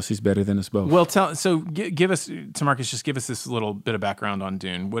incredible. So Chelsea's better than us both. Well, give us, Tamarcus, just give us this little bit of background on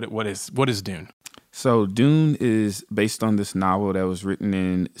Dune. What is Dune? So Dune is based on this novel that was written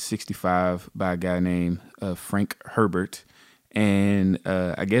in '65 by a guy named Frank Herbert. And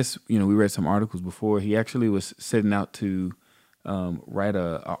I guess, you know, we read some articles before. He actually was setting out to write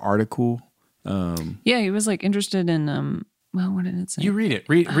a article. Yeah, he was like interested in well, what did it say? You read it.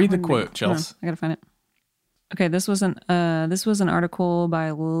 Read the quote, Chelsea. I gotta find it. Okay, this was an article by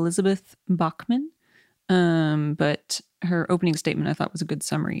Elizabeth Bachman, but her opening statement I thought was a good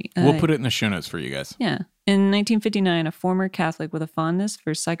summary. We'll put it in the show notes for you guys. Yeah. In 1959, a former Catholic with a fondness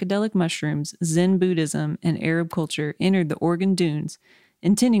for psychedelic mushrooms, Zen Buddhism, and Arab culture entered the Oregon dunes,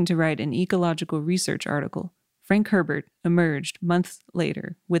 intending to write an ecological research article. Frank Herbert emerged months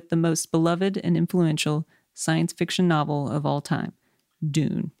later with the most beloved and influential science fiction novel of all time,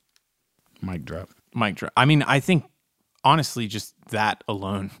 Dune. Mic drop. Mic drop. I mean, I think honestly, just that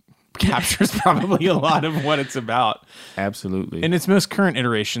alone captures probably a lot of what it's about. Absolutely. In its most current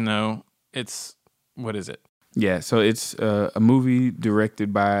iteration, though, it's what is it? Yeah, so it's a movie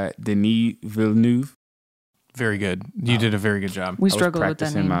directed by Denis Villeneuve. Very good. You did a very good job. We struggle with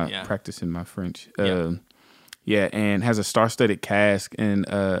that name. Practicing my French. Yeah. And has a star-studded cast. And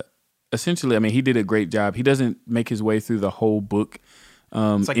essentially, I mean, he did a great job. He doesn't make his way through the whole book.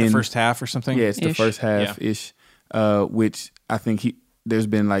 It's like the first half or something? Yeah, it's the first half-ish, which I think there's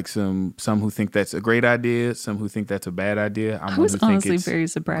been like some who think that's a great idea, some who think that's a bad idea. I was honestly very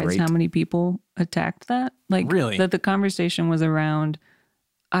surprised how many people attacked that. Like, really? That the conversation was around,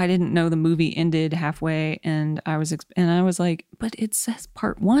 I didn't know the movie ended halfway, and I was like, but it says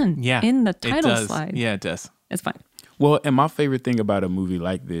part 1 in the title slide. Yeah, it does. It's fine. Well, and my favorite thing about a movie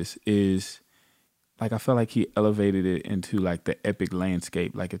like this is, like, I felt like he elevated it into like the epic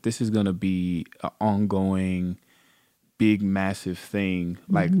landscape. Like, if this is going to be an ongoing, big, massive thing,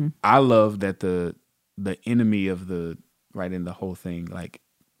 like, I love that the enemy of in the whole thing, like,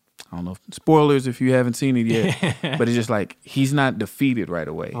 I don't know, spoilers if you haven't seen it yet, but it's just like, he's not defeated right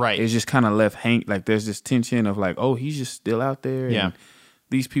away. Right. It's just kind of left hang. Like, there's this tension of like, oh, he's just still out there. Yeah. And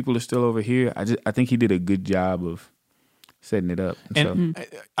these people are still over here. I think he did a good job of setting it up. And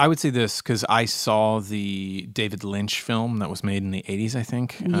I would say this because I saw the David Lynch film that was made in the 80s, I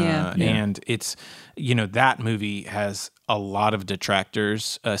think. And it's, that movie has a lot of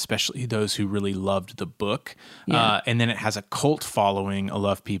detractors, especially those who really loved the book. Yeah. And then it has a cult following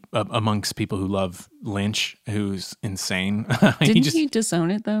amongst people who love Lynch, who's insane. Didn't he disown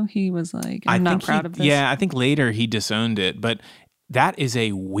it, though? He was like, I'm not proud of this. Yeah, I think later he disowned it, but that is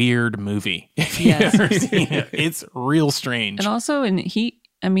a weird movie. If you've ever seen it, it's real strange. And also,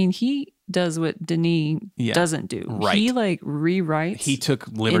 he does what Denis doesn't do. Right. He like rewrites. He took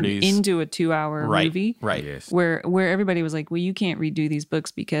liberties into a 2-hour movie. Right. Yes. Where everybody was like, well, you can't redo these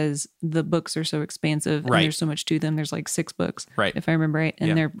books because the books are so expansive and there's so much to them. There's like 6 books, if I remember right,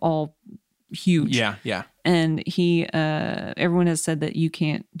 and they're all huge. Yeah. And everyone has said that you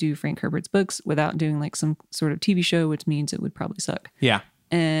can't do Frank Herbert's books without doing like some sort of TV show, which means it would probably suck. Yeah.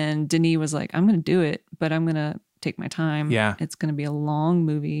 And Denis was like, I'm going to do it, but I'm going to take my time. Yeah. It's going to be a long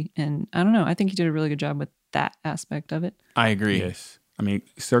movie. And I don't know. I think he did a really good job with that aspect of it. I agree. Yes. I mean,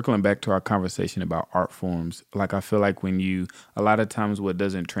 circling back to our conversation about art forms, like, I feel like a lot of times what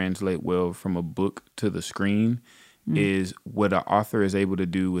doesn't translate well from a book to the screen is what an author is able to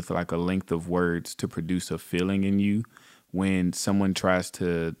do with like a length of words to produce a feeling in you when someone tries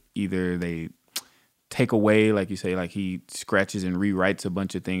to either they take away, like you say, like he scratches and rewrites a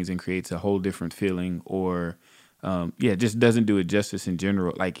bunch of things and creates a whole different feeling, or just doesn't do it justice in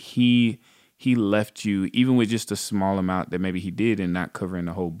general. Like he left you, even with just a small amount that maybe he did and not covering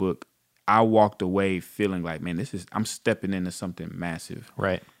the whole book, I walked away feeling like, man, I'm stepping into something massive.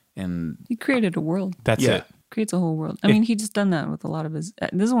 Right. And he created a world. That's it. Creates a whole world. I mean, he just done that with a lot of his.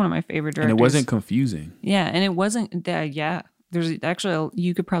 This is one of my favorite directors. And it wasn't confusing. Yeah, and it wasn't that. Yeah, there's actually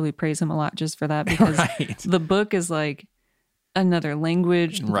you could probably praise him a lot just for that because the book is like another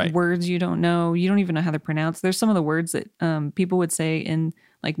language, words you don't know, you don't even know how they're pronounced. There's some of the words that people would say in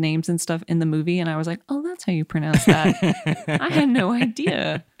like names and stuff in the movie, and I was like, oh, that's how you pronounce that. I had no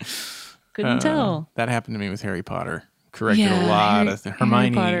idea. Couldn't tell. That happened to me with Harry Potter. Corrected a lot of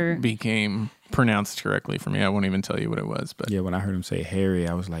Hermione became pronounced correctly for me. I won't even tell you what it was, but yeah, when I heard him say Harry,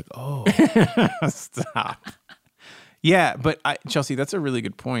 I was like, oh. Stop. Yeah, but Chelsea, that's a really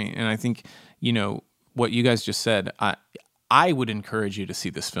good point, and I think what you guys just said. I would encourage you to see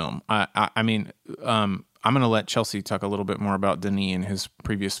this film. I mean, I'm going to let Chelsea talk a little bit more about Denis and his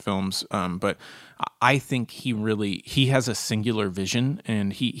previous films, but I think he has a singular vision,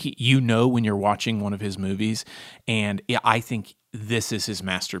 and he when you're watching one of his movies, and I think this is his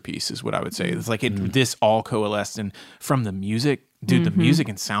masterpiece, is what I would say. It's like this all coalesced, and from the music, dude, the music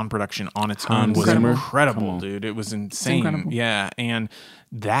and sound production on its own was incredible, dude. It was insane. Yeah, and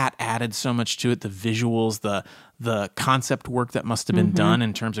that added so much to it. The visuals, the concept work that must have been done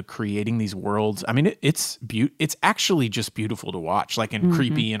in terms of creating these worlds. I mean, it's actually just beautiful to watch, like, and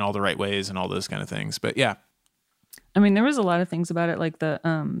creepy in all the right ways and all those kind of things. But yeah. I mean, there was a lot of things about it, like the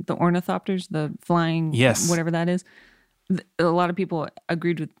ornithopters, the flying, whatever that is. A lot of people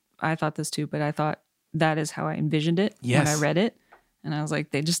agreed with, I thought this too, but I thought that is how I envisioned it when I read it. And I was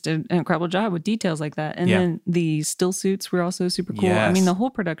like, they just did an incredible job with details like that. And then the still suits were also super cool. I mean, the whole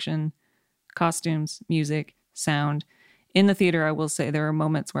production, costumes, music, sound. In the theater, I will say there are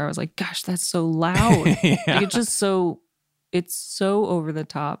moments where I was like, gosh, that's so loud. Like, it's so over the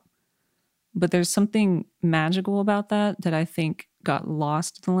top. But there's something magical about that I think got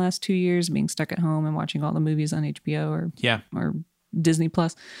lost in the last 2 years, being stuck at home and watching all the movies on HBO or Disney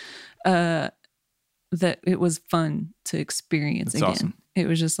Plus. That it was fun to experience again. Awesome. It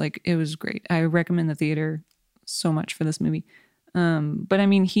was just like, it was great. I recommend the theater so much for this movie. But I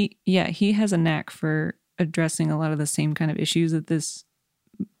mean, he has a knack for addressing a lot of the same kind of issues that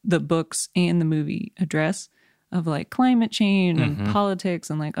the books and the movie address, of like climate change and politics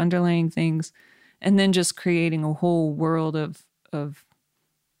and like underlying things, and then just creating a whole world of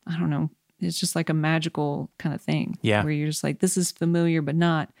I don't know, it's just like a magical kind of thing. Yeah. Where you're just like, this is familiar but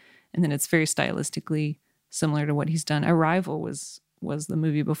not, and then it's very stylistically similar to what he's done. Arrival was the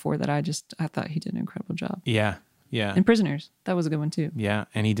movie before that. I thought he did an incredible job. Yeah. Yeah. And Prisoners, that was a good one too. Yeah.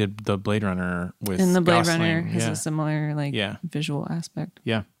 And he did the Blade Runner with And the Blade Gosling. Runner has a similar visual aspect.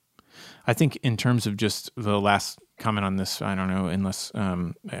 Yeah. I think in terms of just the last comment on this, I don't know, unless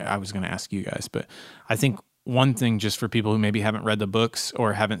I was going to ask you guys, but I think one thing just for people who maybe haven't read the books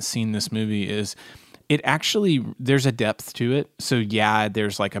or haven't seen this movie is it actually, there's a depth to it. So yeah,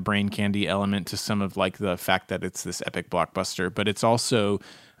 there's like a brain candy element to some of like the fact that it's this epic blockbuster, but it's also,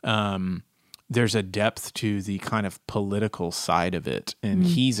 there's a depth to the kind of political side of it. And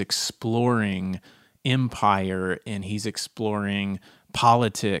he's exploring empire, and he's exploring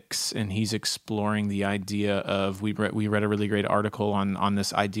politics, and he's exploring the idea of, we read a really great article on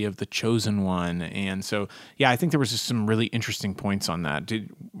this idea of the chosen one. And so, yeah, I think there was just some really interesting points on that.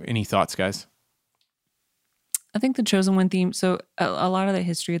 Any thoughts, guys? I think the chosen one theme. So a lot of the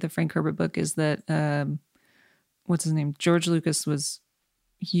history of the Frank Herbert book is that, what's his name? George Lucas was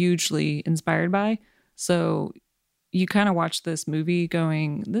hugely inspired by. So you kind of watch this movie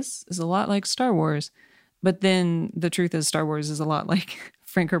going, this is a lot like Star Wars. But then the truth is Star Wars is a lot like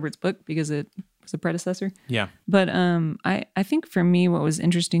Frank Herbert's book because it was a predecessor. Yeah. But I think for me, what was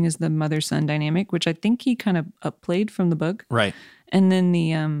interesting is the mother-son dynamic, which I think he kind of upplayed from the book. Right. And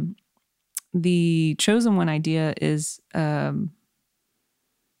then the chosen one idea is,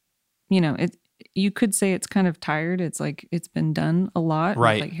 you could say it's kind of tired. It's like it's been done a lot,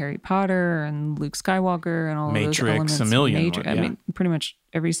 right? With like Harry Potter and Luke Skywalker and all Matrix, of those elements. a million. I mean, pretty much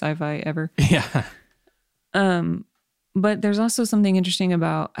every sci-fi ever. Yeah. But there's also something interesting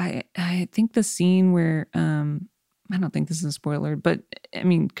about I think the scene where I don't think this is a spoiler, but I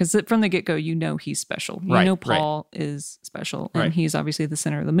mean, because from the get-go, he's special. Paul is special, and he's obviously the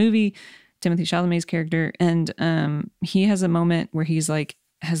center of the movie. Timothée Chalamet's character, and he has a moment where he's like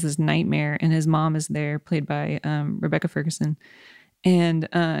has this nightmare, and his mom is there, played by Rebecca Ferguson, and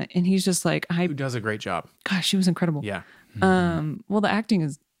he's just like, who does a great job. Gosh, she was incredible. Yeah. Well, the acting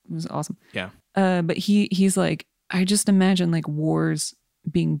was awesome. Yeah. But he's like, I just imagine like wars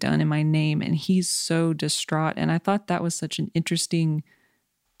being done in my name, and he's so distraught. And I thought that was such an interesting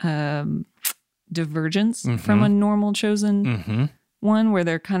divergence from a normal chosen one, where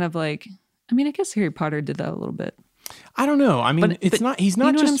they're kind of like, I mean, I guess Harry Potter did that a little bit. I don't know. I mean, he's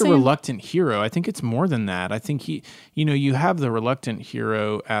not just a reluctant hero. I think it's more than that. I think you have the reluctant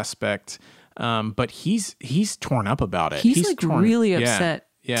hero aspect, but he's torn up about it. He's like really upset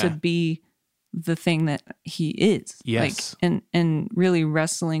to be the thing that he is. Yes. Like, and really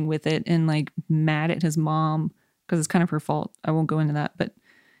wrestling with it, and like mad at his mom because it's kind of her fault. I won't go into that, but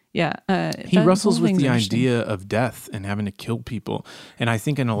yeah. He wrestles with the idea of death and having to kill people. And I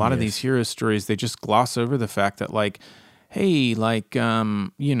think in a lot of these hero stories, they just gloss over the fact that like, hey, like,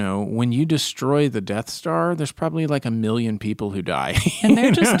 when you destroy the Death Star, there's probably like 1 million people who die. And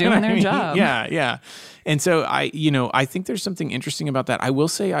they're just doing their job. Yeah, yeah. And so I think there's something interesting about that. I will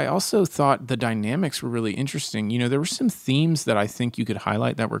say I also thought the dynamics were really interesting. There were some themes that I think you could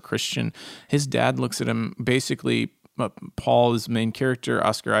highlight that were Christian. His dad looks at him basically. Paul is the main character.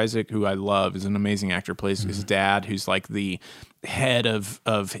 Oscar Isaac, who I love, is an amazing actor, plays his dad, who's like the head of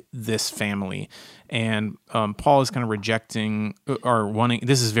this family. And Paul is kind of rejecting or wanting,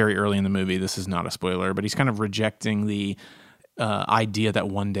 this is very early in the movie, this is not a spoiler, but he's kind of rejecting the idea that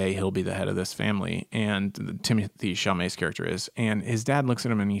one day he'll be the head of this family. And Timothée Chalamet's character is. And his dad looks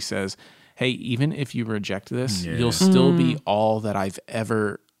at him and he says, hey, even if you reject this, you'll still be all that I've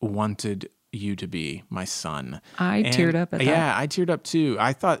ever wanted you to be, my son. I teared up at that. Yeah, I teared up too.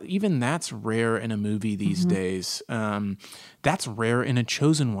 I thought even that's rare in a movie these days. That's rare in a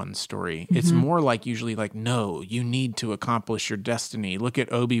chosen one story. It's more like usually like, no, you need to accomplish your destiny. Look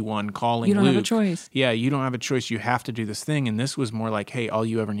at Obi-Wan calling Luke. You don't have a choice. Yeah, you don't have a choice. You have to do this thing. And this was more like, hey, all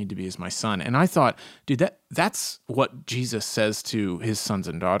you ever need to be is my son. And I thought, dude, that's what Jesus says to his sons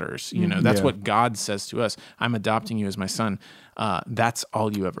and daughters. That's what God says to us. I'm adopting you as my son. That's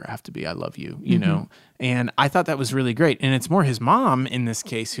all you ever have to be. I love you, you know? And I thought that was really great. And it's more his mom in this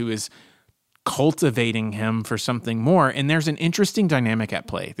case who is cultivating him for something more. And there's an interesting dynamic at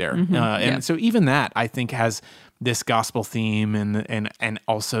play there. And so even that, I think, has this gospel theme and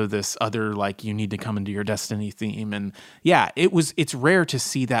also this other, like, you need to come into your destiny theme. And yeah, it's rare to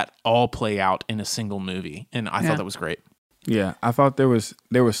see that all play out in a single movie. And I thought that was great. Yeah, I thought there was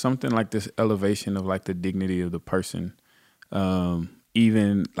something like this elevation of like the dignity of the person.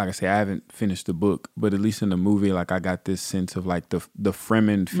 Even, like I say, I haven't finished the book, but at least in the movie, like, I got this sense of like the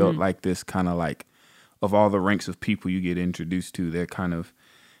Fremen felt like this kind of like, of all the ranks of people you get introduced to, they're kind of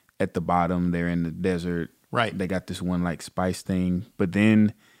at the bottom. They're in the desert. Right. They got this one like spice thing, but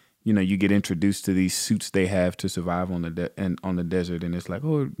then, you know, you get introduced to these suits they have to survive on the desert, and it's like,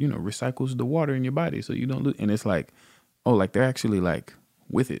 oh, you know, recycles the water in your body so you don't lose. And it's like, oh, like they're actually like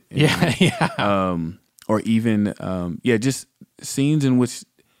with it. Or even, just scenes in which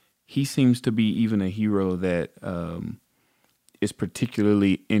he seems to be even a hero that is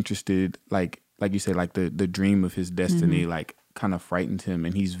particularly interested, like you said, like the dream of his destiny, like kind of frightens him,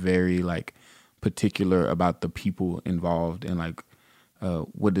 and he's very like particular about the people involved, and like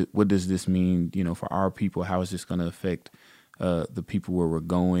what does this mean, you know, for our people? How is this going to affect the people where we're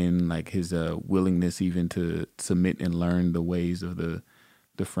going? Like his willingness even to submit and learn the ways of the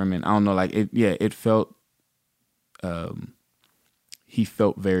Fremen. I don't know, like it felt he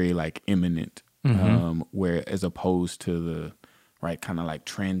felt very like imminent, where as opposed to the kind of like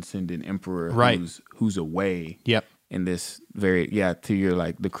transcendent emperor who's away. Yep. In this very, to your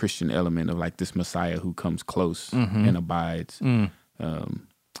like the Christian element of like this Messiah who comes close and abides. I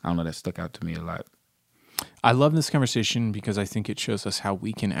don't know, that stuck out to me a lot. I love this conversation because I think it shows us how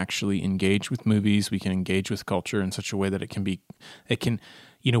we can actually engage with movies. We can engage with culture in such a way that it can,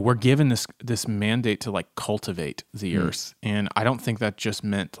 you know, we're given this mandate to like cultivate the earth. And I don't think that just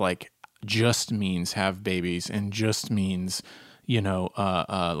meant like, just means have babies and just means, you know,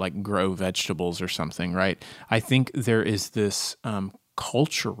 like grow vegetables or something, right? I think there is this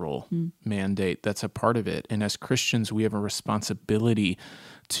cultural mandate that's a part of it. And as Christians, we have a responsibility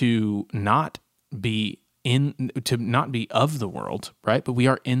to not be of the world, right? But we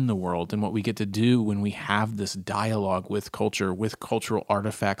are in the world. And what we get to do when we have this dialogue with culture, with cultural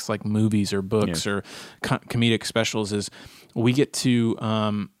artifacts like movies or books or comedic specials, is we get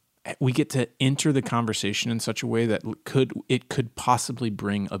to enter the conversation in such a way that it could possibly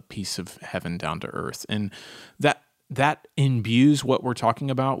bring a piece of heaven down to earth. And that imbues what we're talking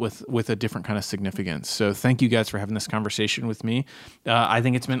about with a different kind of significance. So thank you guys for having this conversation with me. I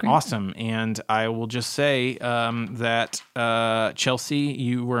think it's been awesome. And I will just say that Chelsea,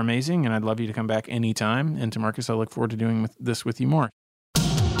 you were amazing, and I'd love you to come back anytime. And to Marcus, I look forward to doing this with you more.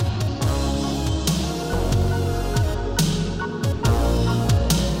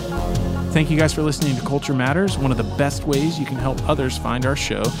 Thank you guys for listening to Culture Matters. One of the best ways you can help others find our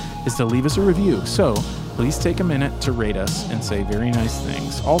show is to leave us a review. So please take a minute to rate us and say very nice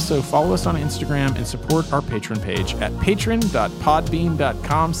things. Also, follow us on Instagram and support our Patreon page at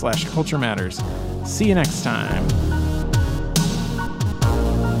patreon.podbean.com/culturematters. See you next time.